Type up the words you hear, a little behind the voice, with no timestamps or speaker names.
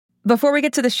Before we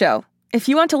get to the show, if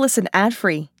you want to listen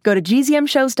ad-free, go to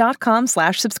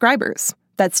gzmshows.com/subscribers.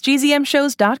 That's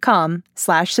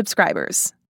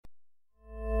gzmshows.com/subscribers.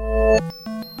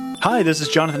 Hi, this is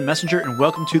Jonathan Messenger, and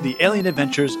welcome to the alien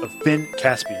adventures of Finn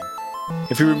Caspian.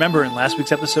 If you remember in last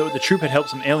week's episode, the troop had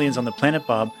helped some aliens on the planet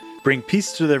Bob bring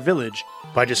peace to their village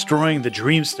by destroying the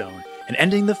Dreamstone and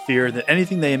ending the fear that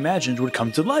anything they imagined would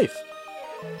come to life.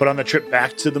 But on the trip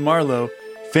back to the Marlow,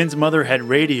 Finn's mother had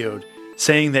radioed,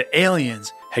 saying that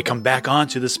aliens had come back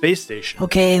onto the space station.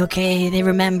 Okay, they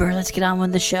remember. Let's get on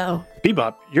with the show.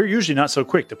 Bebop, you're usually not so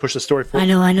quick to push the story forward.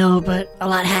 I know, but a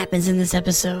lot happens in this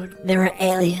episode. There are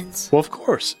aliens. Well, of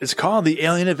course. It's called The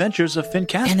Alien Adventures of Finn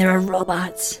Caspian. And there are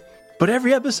robots. But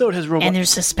every episode has robots. And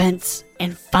there's suspense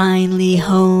and finely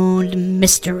honed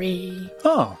mystery.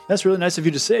 Oh, that's really nice of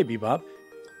you to say, Bebop.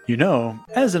 You know,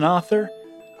 as an author,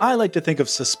 I like to think of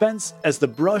suspense as the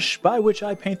brush by which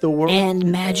I paint the world.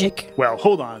 And magic. Well,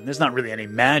 hold on. There's not really any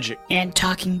magic. And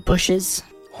talking bushes.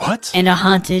 What? And a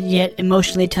haunted yet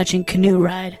emotionally touching canoe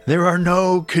ride. There are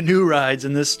no canoe rides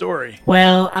in this story.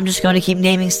 Well, I'm just going to keep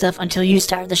naming stuff until you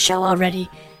start the show already.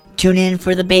 Tune in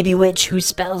for the baby witch whose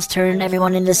spells turn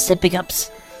everyone into sippy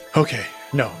ups. Okay,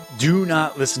 no, do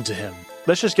not listen to him.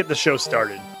 Let's just get the show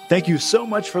started. Thank you so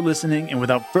much for listening, and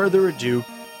without further ado,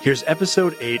 here's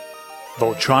episode 8,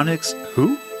 Voltronix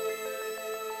Who?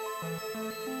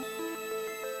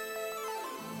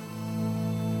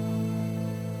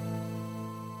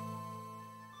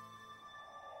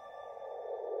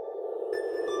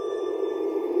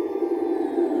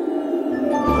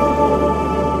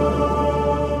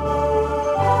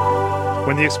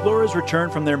 When the explorers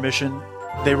returned from their mission,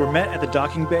 they were met at the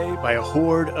docking bay by a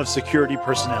horde of security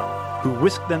personnel who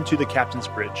whisked them to the captain's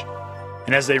bridge.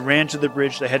 And as they ran to the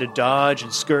bridge, they had to dodge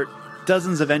and skirt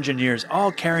dozens of engineers,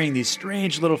 all carrying these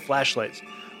strange little flashlights,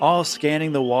 all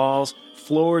scanning the walls,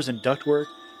 floors, and ductwork,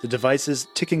 the devices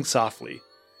ticking softly.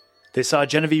 They saw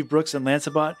Genevieve Brooks and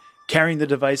Lancebot carrying the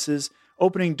devices,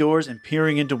 opening doors and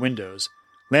peering into windows.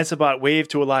 Lancebot waved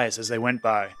to Elias as they went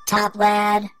by. Top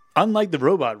lad. Unlike the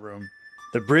robot room,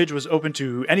 the bridge was open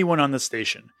to anyone on the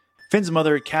station. Finn's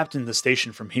mother captained the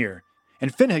station from here,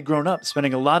 and Finn had grown up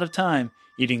spending a lot of time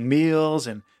eating meals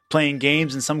and playing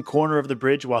games in some corner of the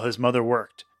bridge while his mother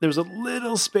worked. There was a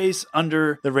little space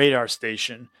under the radar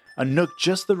station, a nook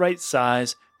just the right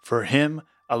size for him,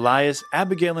 Elias,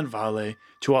 Abigail, and Vale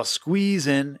to all squeeze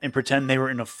in and pretend they were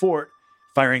in a fort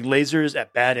firing lasers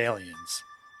at bad aliens.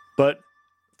 But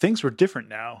things were different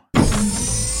now.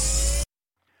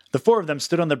 The four of them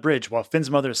stood on the bridge while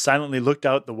Finn's mother silently looked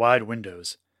out the wide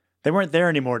windows. They weren't there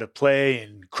anymore to play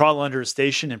and crawl under a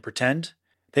station and pretend.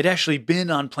 They'd actually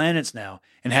been on planets now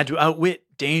and had to outwit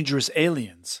dangerous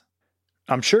aliens.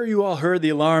 "I'm sure you all heard the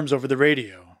alarms over the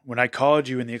radio when I called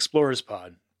you in the Explorer's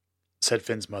pod," said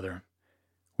Finn's mother.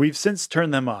 "We've since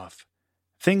turned them off.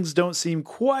 Things don't seem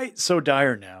quite so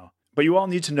dire now, but you all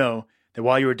need to know that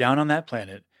while you were down on that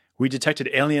planet, we detected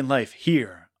alien life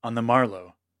here on the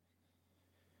Marlow."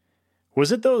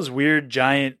 "Was it those weird,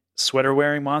 giant,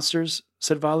 sweater-wearing monsters?"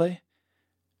 said Vale.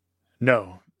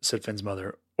 "No," said Finn's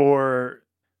mother. "Or,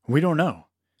 we don't know."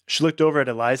 She looked over at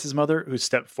Elias's mother, who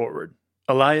stepped forward.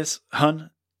 "Elias,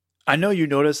 hun, I know you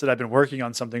noticed that I've been working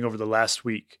on something over the last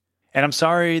week, and I'm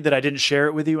sorry that I didn't share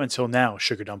it with you until now,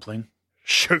 Sugar Dumpling."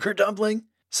 "Sugar Dumpling?"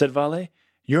 said Vale.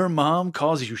 "Your mom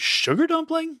calls you Sugar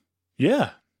Dumpling?"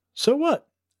 "Yeah, so what?"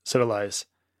 said Elias.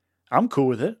 "I'm cool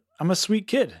with it. I'm a sweet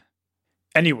kid.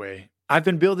 Anyway, I've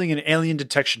been building an alien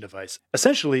detection device.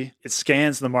 Essentially, it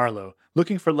scans the Marlow,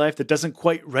 looking for life that doesn't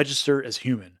quite register as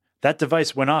human. That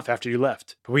device went off after you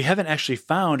left, but we haven't actually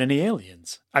found any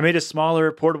aliens. I made a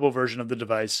smaller, portable version of the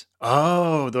device."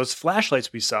 "Oh, those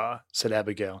flashlights we saw," said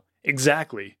Abigail.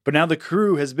 "Exactly. But now the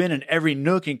crew has been in every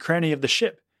nook and cranny of the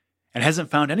ship and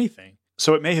hasn't found anything,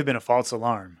 so it may have been a false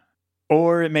alarm."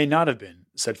 "Or it may not have been,"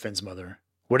 said Finn's mother.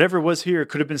 "Whatever was here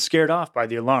could have been scared off by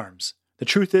the alarms. The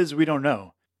truth is, we don't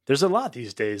know. There's a lot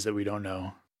these days that we don't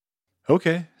know."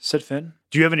 "Okay," said Finn.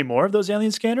 "Do you have any more of those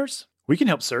alien scanners? We can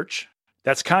help search."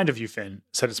 "That's kind of you, Finn,"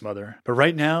 said his mother. "But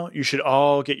right now, you should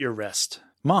all get your rest."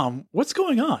 "Mom, what's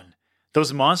going on?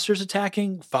 Those monsters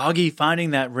attacking, Foggy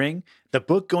finding that ring, the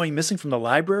book going missing from the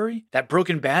library, that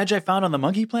broken badge I found on the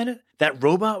monkey planet, that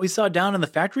robot we saw down in the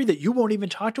factory that you won't even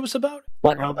talk to us about?"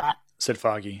 What robot? said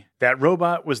Foggy. "That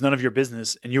robot was none of your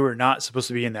business, and you were not supposed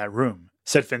to be in that room,"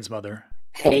 said Finn's mother.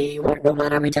 Hey, what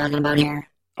robot are we talking about here?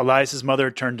 Elias's mother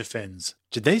turned to Finn's.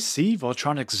 "Did they see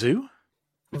Voltronix Who?"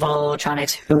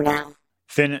 Voltronix Who now?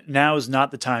 "Finn, now is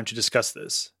not the time to discuss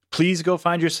this. Please go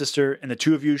find your sister, and the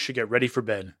two of you should get ready for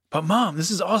bed." "But Mom,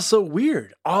 this is all so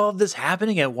weird. All of this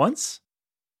happening at once?"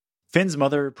 Finn's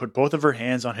mother put both of her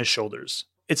hands on his shoulders.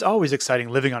 It's always exciting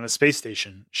living on a space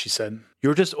station, she said.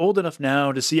 You're just old enough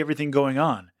now to see everything going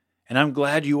on, and I'm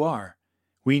glad you are.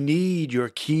 We need your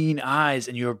keen eyes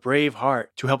and your brave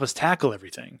heart to help us tackle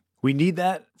everything. We need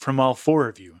that from all four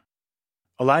of you.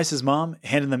 Elias's mom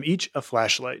handed them each a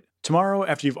flashlight. Tomorrow,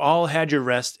 after you've all had your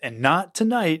rest, and not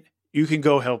tonight, you can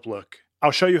go help look.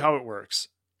 I'll show you how it works.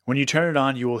 When you turn it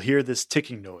on, you will hear this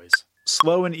ticking noise.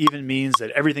 Slow and even means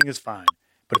that everything is fine.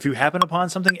 But if you happen upon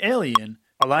something alien,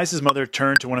 Elias's mother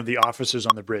turned to one of the officers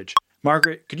on the bridge.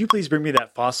 Margaret, could you please bring me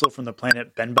that fossil from the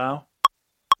planet Benbow?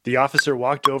 The officer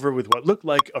walked over with what looked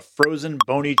like a frozen,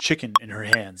 bony chicken in her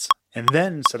hands. And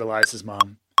then, said Elias's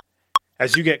mom,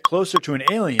 as you get closer to an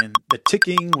alien, the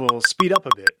ticking will speed up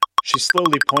a bit. She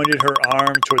slowly pointed her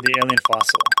arm toward the alien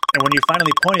fossil. And when you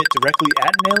finally point it directly at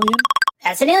an alien...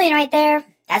 That's an alien right there.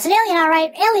 That's an alien, all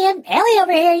right. Alien. Alien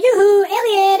over here. Yoo-hoo.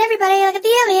 Alien. Everybody, look at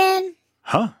the alien.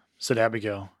 Huh? Said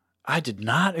Abigail. I did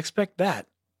not expect that.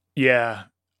 Yeah,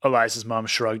 Elias's mom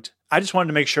shrugged. I just wanted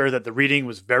to make sure that the reading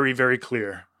was very, very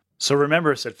clear. So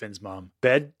remember, said Finn's mom,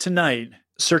 bed tonight,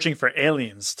 searching for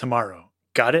aliens tomorrow.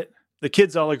 Got it? The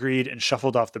kids all agreed and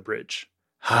shuffled off the bridge.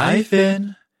 Hi,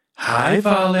 Finn. Hi,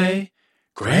 Vale.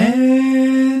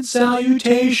 Grand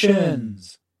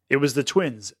salutations. It was the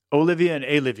twins, Olivia and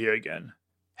Alivia again.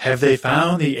 Have they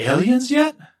found the aliens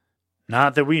yet?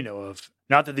 Not that we know of.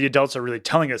 Not that the adults are really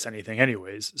telling us anything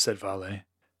anyways, said Vale.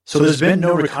 So there's been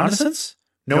no reconnaissance?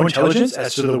 No intelligence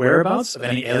as to the whereabouts of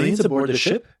any aliens aboard the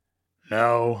ship?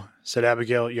 No, said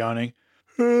Abigail, yawning.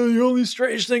 The only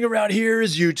strange thing around here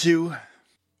is you two.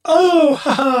 Oh,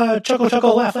 ha ha, chuckle,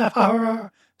 chuckle, laugh, laugh, ha ha,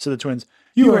 said the twins.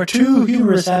 You are too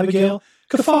humorous, Abigail.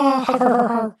 Guffaw, ha ha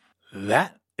ha.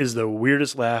 That is the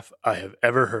weirdest laugh I have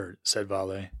ever heard, said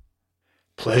Vale.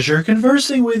 Pleasure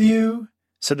conversing with you,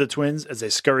 said the twins as they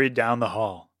scurried down the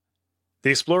hall.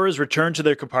 The explorers returned to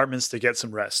their compartments to get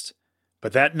some rest.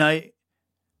 But that night,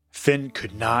 Finn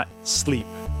could not sleep.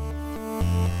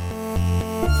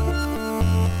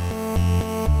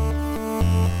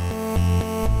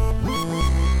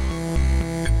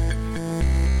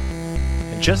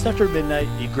 And just after midnight,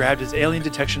 he grabbed his alien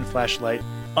detection flashlight,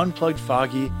 unplugged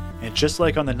Foggy, and just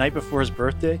like on the night before his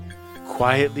birthday,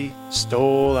 quietly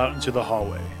stole out into the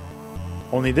hallway.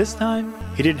 Only this time,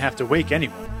 he didn't have to wake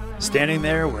anyone. Standing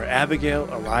there were Abigail,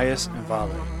 Elias, and Vale.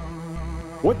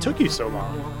 What took you so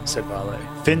long? Said Vale.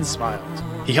 Finn smiled.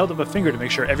 He held up a finger to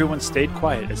make sure everyone stayed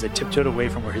quiet as they tiptoed away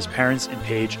from where his parents and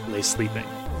Paige lay sleeping.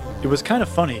 It was kind of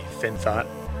funny, Finn thought.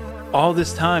 All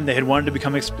this time they had wanted to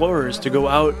become explorers to go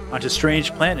out onto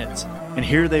strange planets, and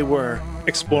here they were,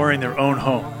 exploring their own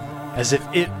home, as if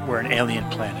it were an alien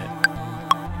planet.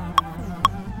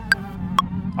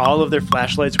 All of their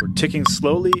flashlights were ticking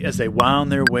slowly as they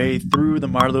wound their way through the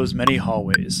Marlowe's many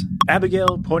hallways.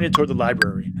 Abigail pointed toward the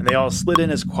library, and they all slid in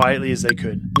as quietly as they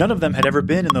could. None of them had ever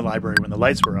been in the library when the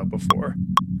lights were out before.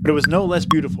 But it was no less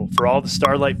beautiful for all the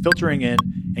starlight filtering in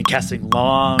and casting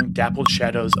long, dappled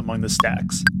shadows among the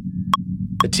stacks.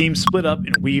 The team split up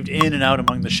and weaved in and out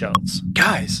among the shelves.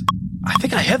 Guys, I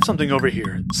think I have something over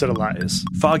here, said Elias.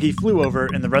 Foggy flew over,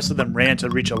 and the rest of them ran to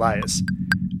reach Elias.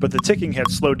 But the ticking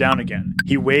had slowed down again.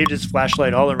 He waved his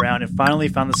flashlight all around and finally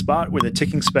found the spot where the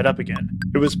ticking sped up again.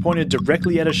 It was pointed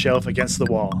directly at a shelf against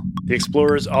the wall. The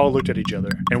explorers all looked at each other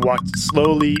and walked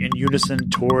slowly in unison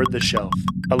toward the shelf.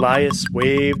 Elias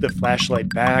waved the flashlight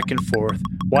back and forth,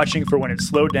 watching for when it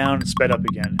slowed down and sped up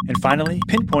again, and finally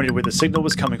pinpointed where the signal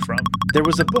was coming from. There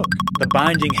was a book, the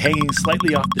binding hanging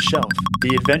slightly off the shelf,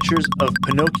 The Adventures of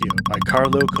Pinocchio by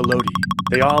Carlo Collodi.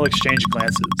 They all exchanged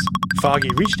glances. Foggy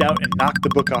reached out and knocked the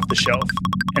book off the shelf,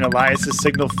 and Elias's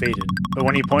signal faded. But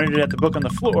when he pointed it at the book on the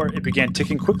floor, it began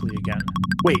ticking quickly again.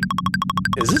 Wait,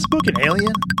 is this book an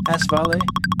alien? Asked Vale.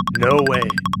 No way,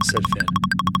 said Finn.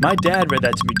 My dad read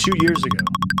that to me 2 years ago.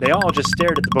 They all just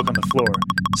stared at the book on the floor,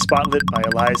 spotlit by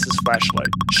Elias's flashlight.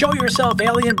 Show yourself,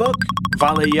 alien book!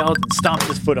 Vale yelled and stomped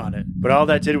his foot on it, but all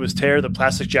that did was tear the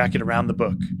plastic jacket around the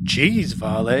book. Geez,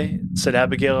 Vale, said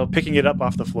Abigail, picking it up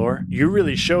off the floor. You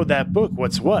really showed that book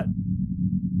what's what.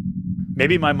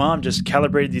 Maybe my mom just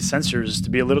calibrated these sensors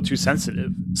to be a little too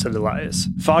sensitive, said Elias.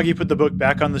 Foggy put the book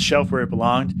back on the shelf where it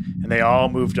belonged, and they all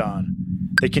moved on.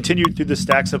 They continued through the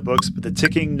stacks of books, but the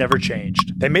ticking never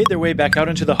changed. They made their way back out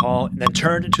into the hall and then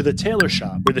turned into the tailor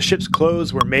shop, where the ship's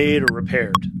clothes were made or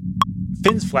repaired.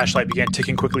 Finn's flashlight began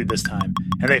ticking quickly this time,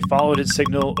 and they followed its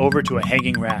signal over to a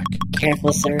hanging rack.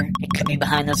 Careful, sir. It could be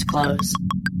behind those clothes,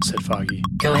 said Foggy.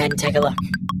 Go ahead and take a look.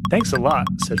 Thanks a lot,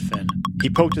 said Finn. He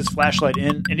poked his flashlight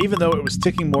in, and even though it was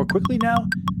ticking more quickly now,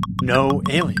 no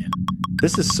alien.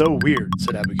 This is so weird,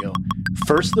 said Abigail.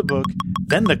 First the book,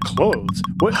 then the clothes.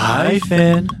 What? Hi,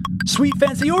 Finn, Sweet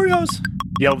fancy Oreos!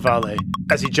 Yelled Vale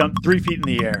as he jumped 3 feet in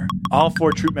the air. All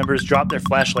 4 troop members dropped their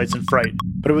flashlights in fright,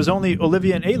 but it was only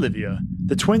Olivia and Olivia,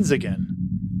 the twins again.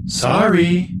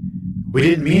 Sorry, we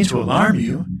didn't mean to alarm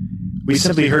you. We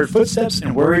simply heard footsteps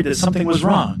and worried that something was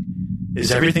wrong.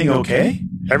 Is everything okay?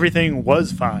 Everything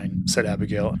was fine, said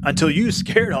Abigail, until you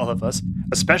scared all of us,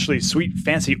 especially sweet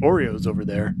fancy Oreos over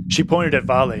there. She pointed at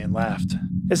Vale and laughed.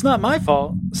 It's not my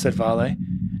fault, said Vale.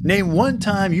 Name one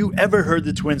time you ever heard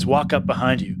the twins walk up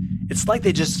behind you. It's like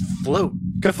they just float.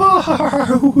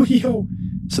 Gaffaryo,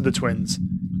 said the twins.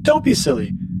 Don't be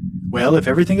silly. Well, if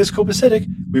everything is copacetic,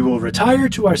 we will retire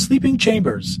to our sleeping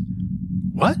chambers.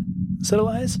 What? Said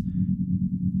Elias.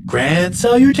 Grand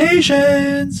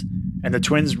salutations! And the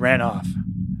twins ran off.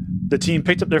 The team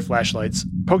picked up their flashlights,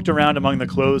 poked around among the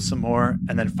clothes some more,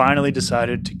 and then finally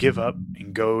decided to give up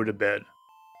and go to bed.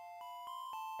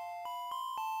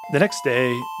 The next day,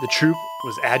 the troop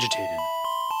was agitated.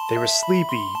 They were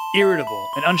sleepy, irritable,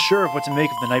 and unsure of what to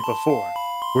make of the night before.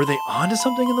 Were they onto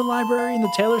something in the library and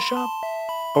the tailor shop?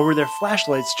 Or were their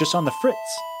flashlights just on the fritz?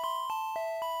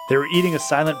 They were eating a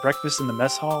silent breakfast in the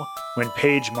mess hall when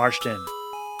Paige marched in.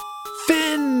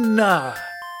 Finn!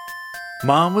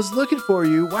 Mom was looking for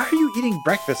you. Why are you eating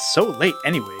breakfast so late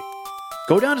anyway?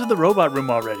 Go down to the robot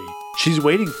room already. She's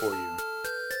waiting for you.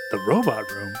 The robot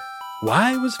room?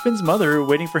 Why was Finn's mother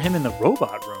waiting for him in the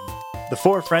robot room? The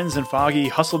 4 friends and Foggy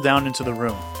hustled down into the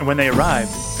room, and when they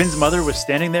arrived, Finn's mother was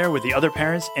standing there with the other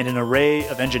parents and an array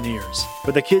of engineers.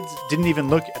 But the kids didn't even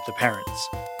look at the parents.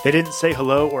 They didn't say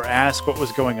hello or ask what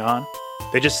was going on.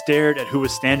 They just stared at who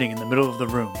was standing in the middle of the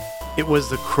room. It was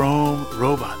the Chrome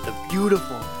robot, the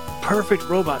beautiful, perfect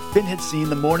robot Finn had seen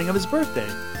the morning of his birthday,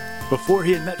 before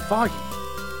he had met Foggy.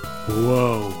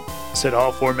 Whoa, said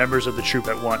all 4 members of the troop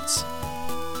at once.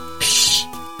 Psh,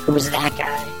 who's that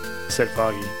guy? Said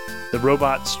Foggy. The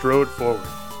robot strode forward.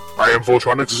 I am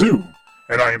Voltronix Who,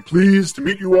 and I am pleased to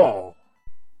meet you all.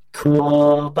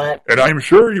 Cool, but... And I am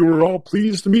sure you are all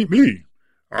pleased to meet me.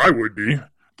 I would be.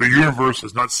 The universe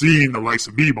has not seen the likes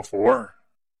of me before.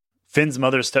 Finn's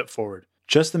mother stepped forward.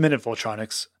 Just a minute,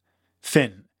 Voltronix.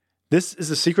 Finn, this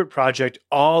is a secret project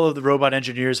all of the robot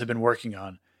engineers have been working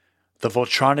on. The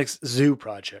Voltronix Who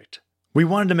project. We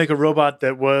wanted to make a robot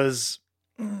that was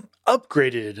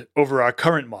upgraded over our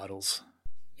current models.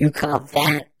 You call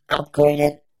that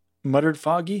upgraded? Muttered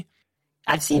Foggy.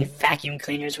 I've seen vacuum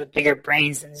cleaners with bigger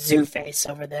brains than Zoo Face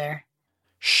over there.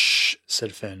 Shh,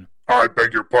 said Finn. I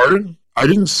beg your pardon? I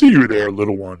didn't see you there,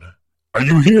 little one. Are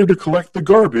you here to collect the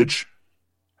garbage?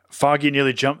 Foggy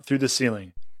nearly jumped through the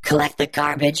ceiling. Collect the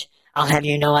garbage? I'll have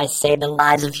you know I saved the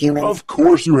lives of humans. Of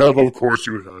course you have, of course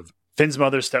you have. Finn's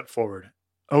mother stepped forward.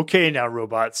 Okay now,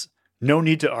 robots. No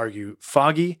need to argue.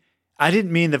 Foggy, I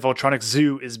didn't mean that Voltronix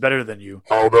Who is better than you.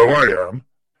 Although I am.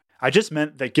 I just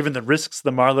meant that given the risks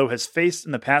the Marlowe has faced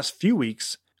in the past few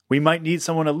weeks, we might need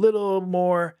someone a little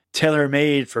more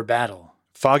tailor-made for battle.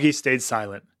 Foggy stayed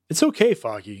silent. It's okay,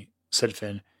 Foggy, said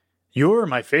Finn. You're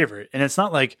my favorite, and it's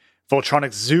not like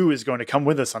Voltronix Who is going to come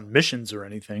with us on missions or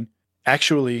anything.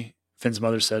 Actually, Finn's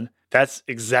mother said, that's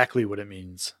exactly what it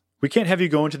means. We can't have you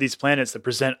go into these planets that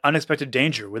present unexpected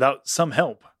danger without some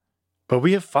help. But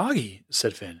we have Foggy,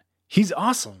 said Finn. He's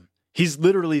awesome. He's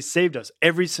literally saved us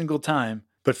every single time.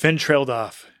 But Finn trailed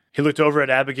off. He looked over at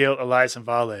Abigail, Elias, and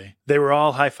Vale. They were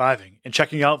all high-fiving and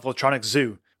checking out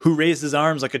Voltronix who raised his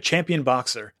arms like a champion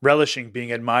boxer, relishing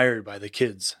being admired by the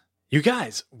kids. You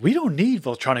guys, we don't need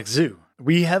Voltronix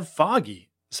We have Foggy,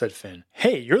 said Finn.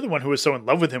 Hey, you're the one who was so in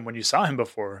love with him when you saw him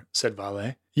before, said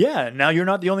Vale. Yeah, now you're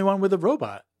not the only one with a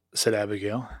robot, said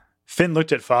Abigail. Finn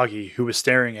looked at Foggy, who was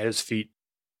staring at his feet.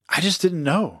 I just didn't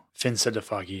know, Finn said to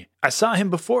Foggy. I saw him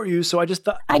before you, so I just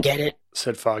thought... I get it,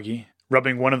 said Foggy,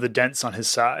 rubbing one of the dents on his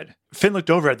side. Finn looked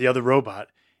over at the other robot,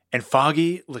 and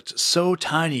Foggy looked so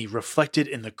tiny reflected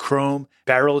in the chrome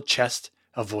barrel chest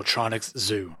of Voltronix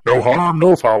Who. No harm,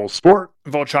 no foul, sport.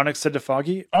 Voltronix said to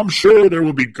Foggy. I'm sure there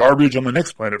will be garbage on the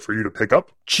next planet for you to pick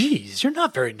up. Geez, you're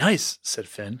not very nice, said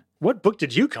Finn. What book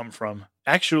did you come from?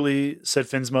 Actually, said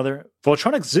Finn's mother,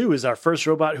 Voltronix Who is our first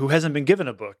robot who hasn't been given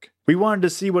a book. We wanted to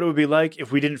see what it would be like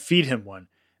if we didn't feed him one.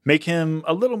 Make him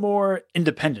a little more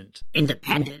independent.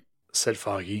 Independent? Said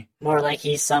Foggy. More like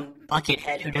he's some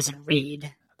buckethead who doesn't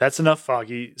read. That's enough,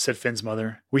 Foggy, said Finn's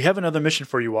mother. We have another mission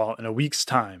for you all in a week's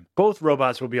time. Both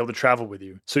robots will be able to travel with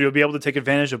you, so you'll be able to take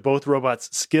advantage of both robots'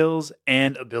 skills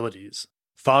and abilities.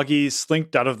 Foggy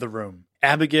slinked out of the room.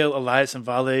 Abigail, Elias, and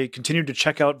Vale continued to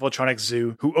check out Voltronix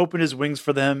who opened his wings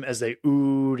for them as they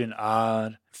oohed and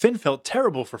ahed. Finn felt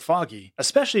terrible for Foggy,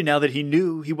 especially now that he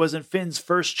knew he wasn't Finn's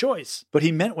first choice, but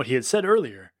he meant what he had said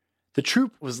earlier. The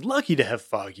troop was lucky to have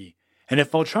Foggy, And if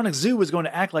Voltronix Who was going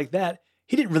to act like that,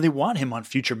 he didn't really want him on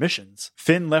future missions.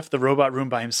 Finn left the robot room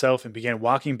by himself and began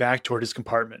walking back toward his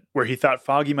compartment, where he thought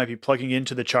Foggy might be plugging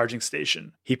into the charging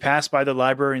station. He passed by the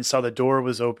library and saw the door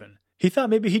was open. He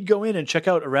thought maybe he'd go in and check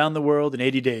out Around the World in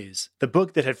 80 Days, the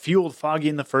book that had fueled Foggy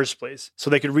in the first place, so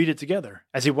they could read it together.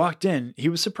 As he walked in, he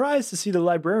was surprised to see the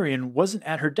librarian wasn't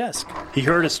at her desk. He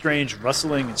heard a strange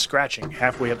rustling and scratching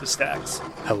halfway up the stacks.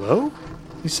 "Hello?"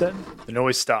 he said. The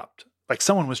noise stopped, like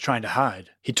someone was trying to hide.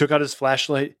 He took out his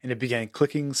flashlight and it began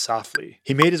clicking softly.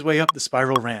 He made his way up the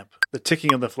spiral ramp, the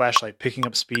ticking of the flashlight picking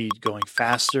up speed, going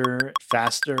faster and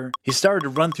faster. He started to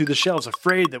run through the shelves,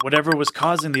 afraid that whatever was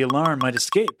causing the alarm might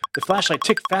escape. The flashlight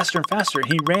ticked faster and faster,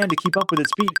 and he ran to keep up with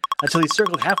its beat until he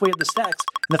circled halfway up the stacks,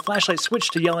 and the flashlight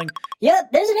switched to yelling,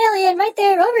 "Yep, there's an alien right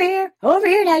there, over here. Over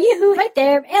here now, yoo-hoo, right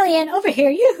there. Alien, over here,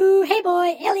 yoo-hoo. Hey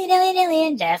boy, alien, alien,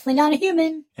 alien. Definitely not a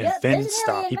human." And Yep, Finn there's an stopped.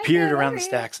 alien He right peered there, around over the here.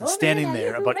 stacks, and Over standing here now, there,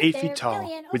 yoo-hoo, about right 8 there. feet tall,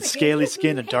 Alien, with over scaly here,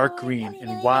 skin, a yoo-hoo. dark Hey boy, green, alien, and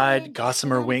alien, wide, alien.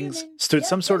 gossamer Definitely not a wings, human. stood Yep,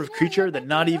 some sort there's of an creature alien that right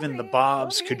not there, even over the here.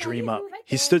 Bobs Over could here now, dream up. yoo-hoo, right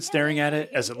He there. stood staring Alien, at it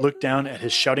over as here, it looked yoo-hoo. down at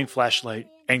his shouting flashlight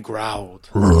and growled.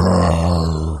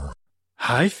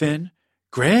 "Hi, Finn.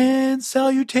 Grand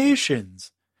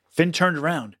salutations." Finn turned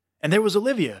around, and there was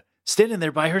Olivia, standing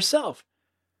there by herself.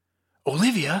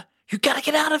 "Olivia, you gotta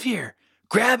get out of here.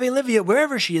 Grab Olivia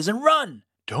wherever she is and run."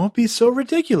 "Don't be so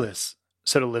ridiculous,"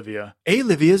 said Olivia.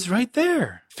 "Olivia's right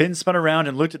there." Finn spun around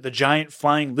and looked at the giant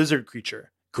flying lizard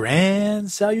creature.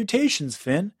 "Grand salutations,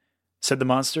 Finn," said the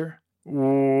monster.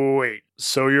 "Wait,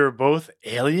 so you're both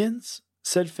aliens?"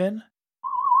 said Finn.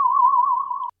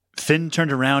 Finn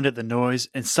turned around at the noise,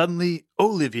 and suddenly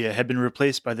Olivia had been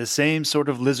replaced by the same sort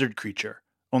of lizard creature,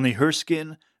 only her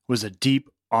skin was a deep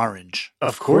orange.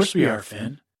 "Of course we are,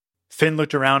 Finn." Finn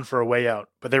looked around for a way out,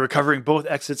 but they were covering both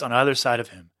exits on either side of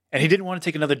him, and he didn't want to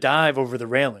take another dive over the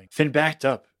railing. Finn backed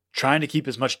up, trying to keep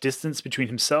as much distance between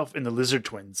himself and the lizard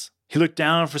twins. He looked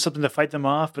down for something to fight them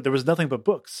off, but there was nothing but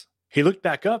books. He looked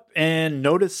back up and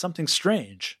noticed something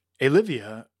strange.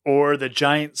 Olivia, or the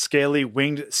giant, scaly,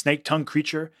 winged, snake-tongued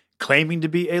creature claiming to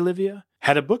be Olivia,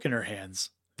 had a book in her hands,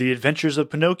 The Adventures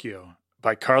of Pinocchio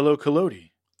by Carlo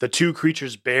Collodi. The two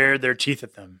creatures bared their teeth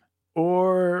at them.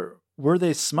 Or were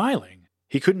they smiling?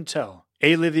 He couldn't tell.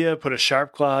 Olivia put a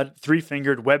sharp-clawed,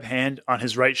 three-fingered web hand on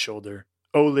his right shoulder.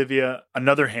 Olivia,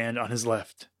 another hand on his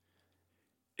left.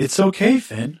 "It's okay,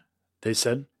 Finn," they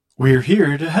said. "We're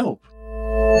here to help."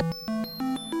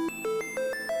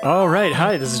 All right,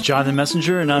 hi, this is Jonathan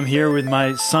Messenger, and I'm here with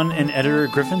my son and editor,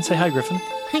 Griffin. Say hi, Griffin.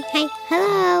 Hi, hi,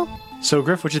 hello. So,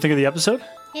 Griff, what'd you think of the episode?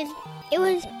 It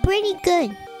was pretty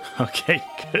good. Okay,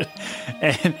 good.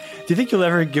 And do you think you'll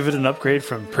ever give it an upgrade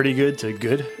from pretty good to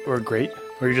good or great?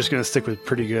 Or you're just going to stick with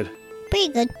pretty good? Pretty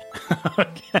good.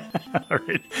 Okay, all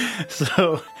right.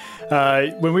 So,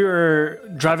 when we were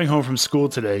driving home from school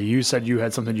today, you said you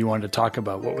had something you wanted to talk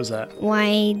about. What was that?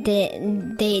 Why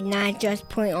did they not just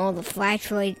point all the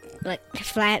flashlight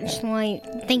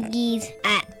thingies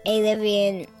at Olivia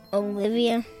and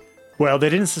Olivia? Well, they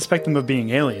didn't suspect them of being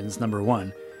aliens, number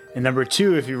one. And number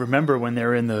two, if you remember when they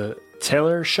were in the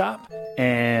tailor shop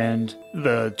and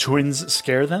the twins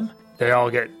scare them, they all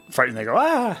get frightened. They go,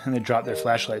 "Ah!" and they drop their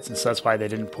flashlights. And so that's why they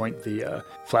didn't point the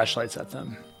flashlights at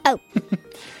them. Oh.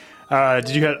 Did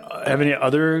you have any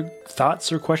other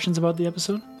thoughts or questions about the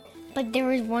episode? But there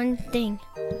was one thing.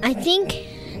 I think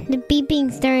the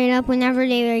beeping started up whenever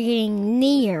they were getting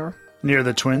near. Near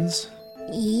the twins?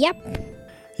 Yep.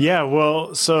 Yeah,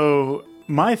 well, so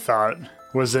my thought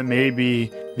was that maybe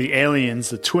the aliens,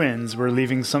 the twins, were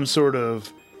leaving some sort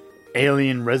of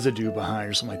alien residue behind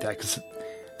or something like that, because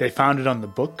they found it on the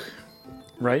book,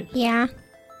 right? Yeah.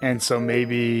 And so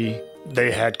maybe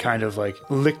they had kind of like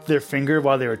licked their finger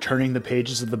while they were turning the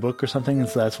pages of the book or something, and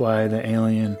so that's why the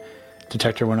alien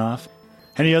detector went off.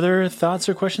 Any other thoughts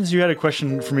or questions? You had a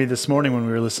question for me this morning when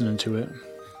we were listening to it.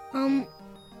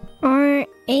 Are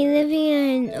Olivia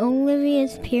and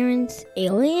Olivia's parents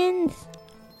aliens?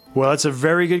 Well, that's a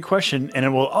very good question, and it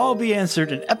will all be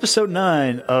answered in episode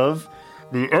 9 of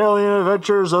The Alien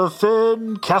Adventures of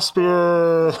Finn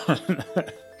Caspian.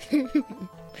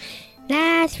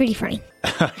 That's pretty funny.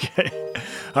 Okay.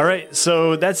 All right,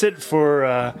 so that's it for,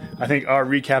 I think, our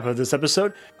recap of this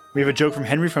episode. We have a joke from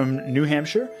Henry from New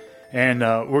Hampshire, and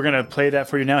we're going to play that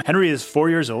for you now. Henry is 4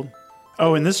 years old.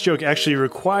 Oh, and this joke actually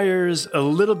requires a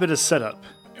little bit of setup.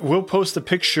 We'll post a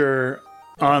picture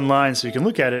online so you can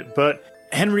look at it, but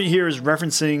Henry here is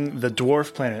referencing the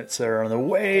dwarf planets that are on the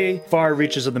way far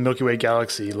reaches of the Milky Way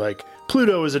galaxy. Like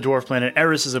Pluto is a dwarf planet,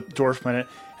 Eris is a dwarf planet,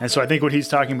 and so I think what he's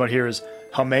talking about here is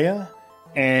Haumea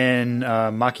and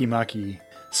Maki Maki.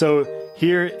 So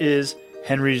here is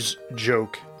Henry's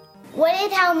joke. What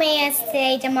did How May I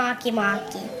say to Maki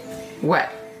Maki? What?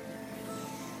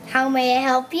 How may I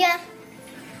help you?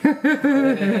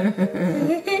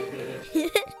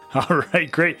 All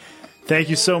right, great. Thank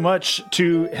you so much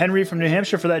to Henry from New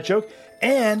Hampshire for that joke.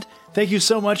 And thank you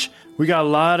so much. We got a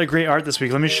lot of great art this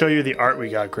week. Let me show you the art we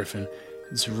got, Griffin.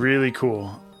 It's really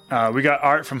cool. We got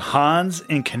art from Hans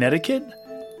in Connecticut.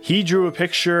 He drew a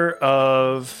picture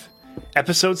of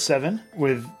episode 7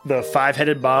 with the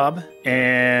 5-headed Bob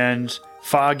and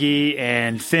Foggy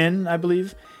and Finn, I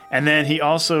believe. And then he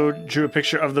also drew a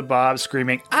picture of the Bob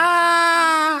screaming,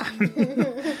 "Ah!"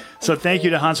 So thank you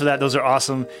to Hans for that. Those are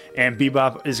awesome. And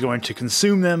Bebop is going to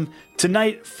consume them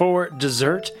tonight for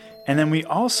dessert. And then we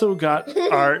also got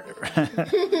art.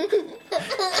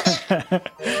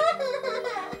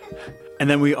 And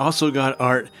then we also got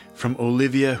art from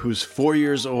Olivia, who's 4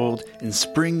 years old, in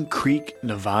Spring Creek,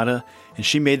 Nevada. And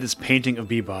she made this painting of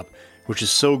Bebop, which is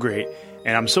so great.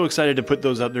 And I'm so excited to put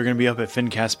those up. They're going to be up at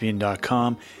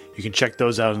fincaspian.com. You can check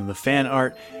those out in the fan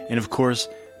art. And of course,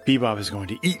 Bebop is going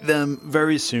to eat them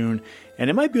very soon. And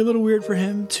it might be a little weird for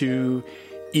him to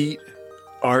eat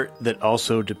art that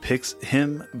also depicts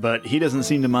him, but he doesn't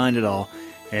seem to mind at all.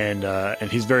 And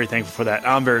he's very thankful for that.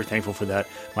 I'm very thankful for that.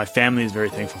 My family is very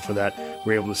thankful for that.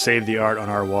 We're able to save the art on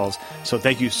our walls. So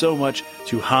thank you so much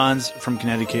to Hans from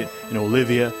Connecticut and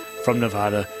Olivia from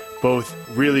Nevada. Both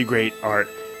really great art,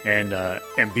 and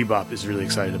Bebop is really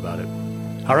excited about it.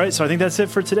 All right, so I think that's it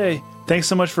for today. Thanks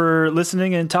so much for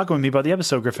listening and talking with me about the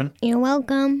episode, Griffin. You're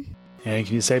welcome. And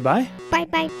can you say bye? Bye,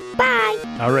 bye,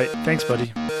 bye. All right, thanks,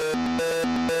 buddy.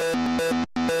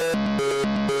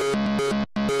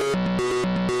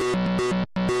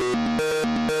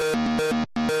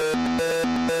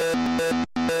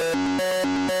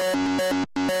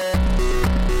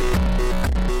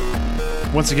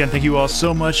 Once again, thank you all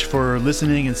so much for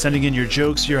listening and sending in your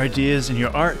jokes, your ideas, and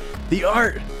your art. The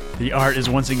art is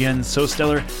once again so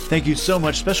stellar. Thank you so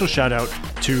much. Special shout out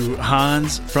to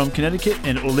Hans from Connecticut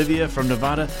and Olivia from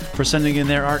Nevada for sending in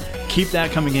their art. Keep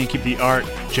that coming in. Keep the art,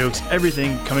 jokes,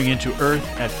 everything coming into earth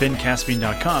at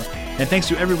fincaspian.com. And thanks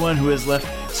to everyone who has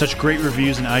left such great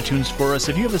reviews in iTunes for us.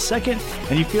 If you have a second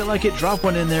and you feel like it, drop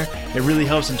one in there. It really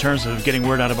helps in terms of getting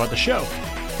word out about the show.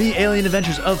 The Alien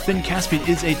Adventures of Finn Caspian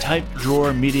is a Type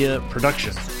Drawer Media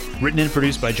production. Written and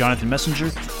produced by Jonathan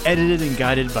Messenger, edited and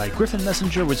guided by Griffin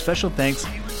Messenger, with special thanks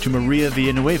to Maria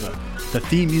Villanueva. The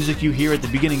theme music you hear at the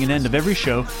beginning and end of every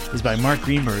show is by Mark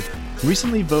Greenberg,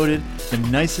 recently voted the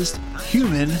nicest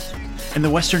human in the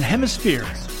Western Hemisphere.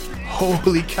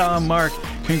 Holy cow, Mark.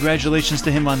 Congratulations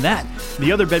to him on that.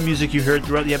 The other bed music you heard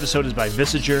throughout the episode is by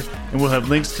Visager, and we'll have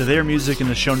links to their music in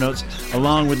the show notes,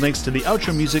 along with links to the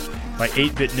outro music by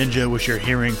 8-Bit Ninja, which you're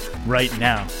hearing right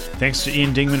now. Thanks to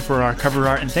Ian Dingman for our cover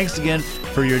art, and thanks again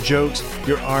for your jokes,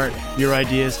 your art, your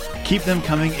ideas. Keep them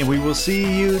coming, and we will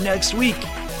see you next week.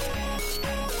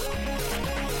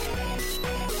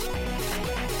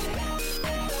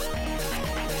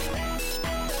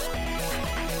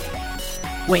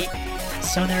 Wait,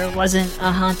 so there wasn't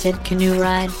a haunted canoe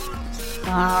ride?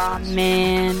 Aw,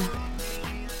 man.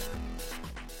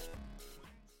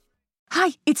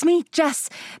 Hi, it's me, Jess.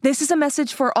 This is a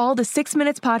message for all the 6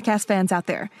 Minutes podcast fans out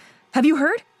there. Have you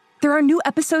heard? There are new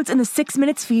episodes in the 6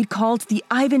 Minutes feed called the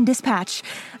Ivan Dispatch.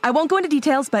 I won't go into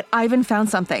details, but Ivan found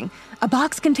something. A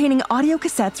box containing audio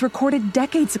cassettes recorded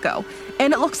decades ago.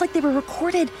 And it looks like they were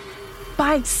recorded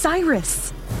by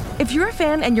Cyrus. If you're a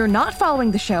fan and you're not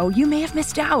following the show, you may have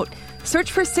missed out.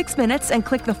 Search for 6 Minutes and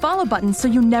click the follow button so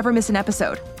you never miss an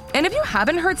episode. And if you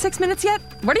haven't heard 6 Minutes yet,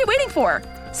 what are you waiting for?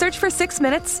 Search for 6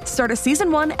 Minutes, start a Season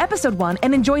 1, Episode 1,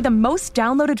 and enjoy the most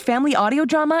downloaded family audio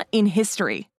drama in history.